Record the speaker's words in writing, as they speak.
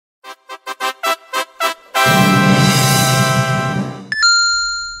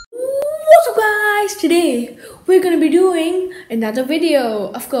today we're gonna be doing another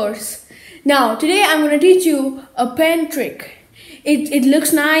video, of course. Now, today I'm gonna teach you a pen trick. It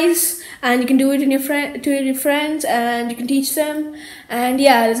looks nice, and you can do it to your friends, and you can teach them. And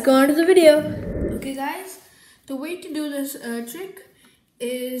yeah, let's go on to the video. Okay, guys, the way to do this trick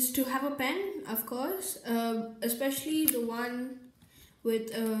is to have a pen, of course, especially the one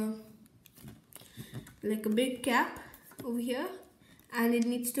with like a big cap over here, and it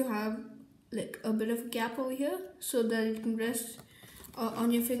needs to have like a bit of a gap over here so that it can rest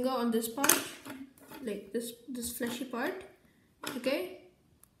on your finger on this part, like this fleshy part. Okay,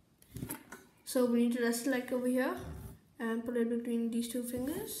 so we need to rest it like over here and put it between these two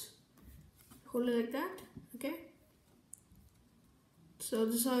fingers. Hold it like that. Okay, so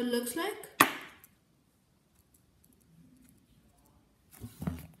this is how it looks like.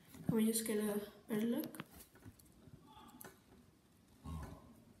 Let me just get a better look.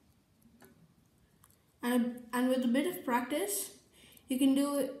 And with a bit of practice, you can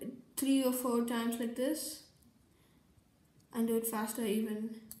do it 3 or 4 times like this and do it faster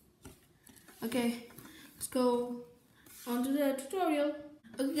even. Okay, let's go on to the tutorial.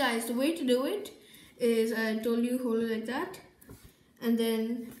 Okay guys, the way to do it is, I told you, hold it like that and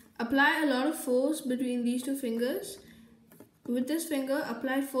then apply a lot of force between these two fingers. With this finger,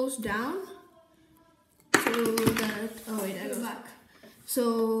 apply force down so that, oh wait, I go back.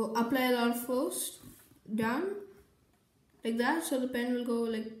 So apply a lot of force down like that, so the pen will go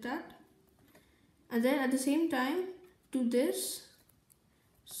like that, and then at the same time do this,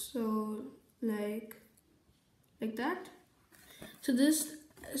 so like that.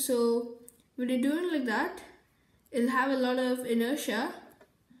 So when you're doing it like that, it'll have a lot of inertia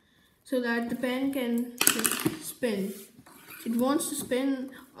so that the pen can spin. It wants to spin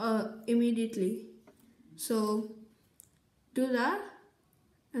immediately, so do that,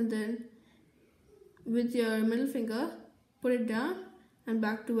 and then with your middle finger put it down and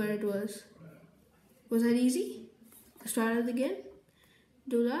back to where it was. Was that easy? Let's try it again.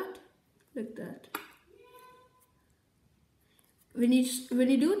 Do that like that. When you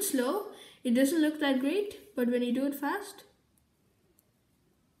do it slow, it doesn't look that great, but when you do it fast,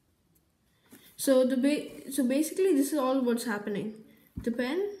 so basically this is all what's happening. The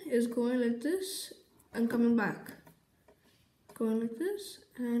pen is going like this and coming back, going like this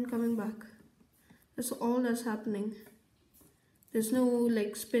and coming back. That's all that's happening. There's no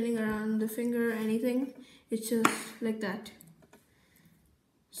like spinning around the finger or anything. It's just like that.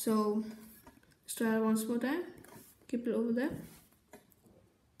 So let's try it once more time. Keep it over there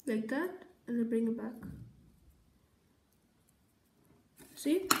like that and then bring it back.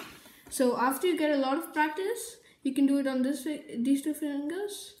 See? So after you get a lot of practice, you can do it on these two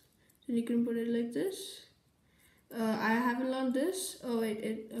fingers. Then you can put it like this. I haven't learned this. Oh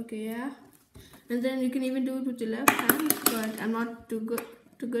wait, okay, yeah. And then you can even do it with your left hand, but I'm not too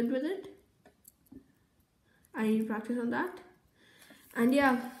good with it. I need to practice on that. And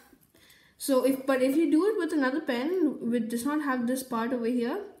yeah, so if you do it with another pen which does not have this part over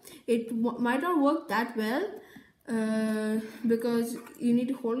here, it might not work that well, because you need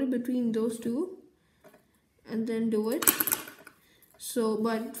to hold it between those two and then do it. So,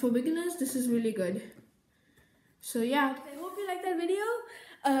 but for beginners, this is really good. So yeah, I hope you like that video.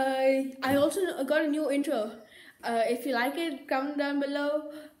 I also got a new intro. If you like it, comment down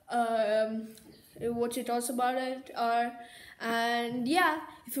below what your thoughts about it are. And yeah,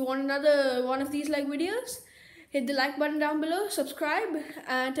 if you want another one of these like videos, hit the like button down below, subscribe,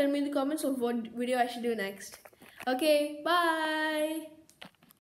 and tell me in the comments of what video I should do next. Okay, bye.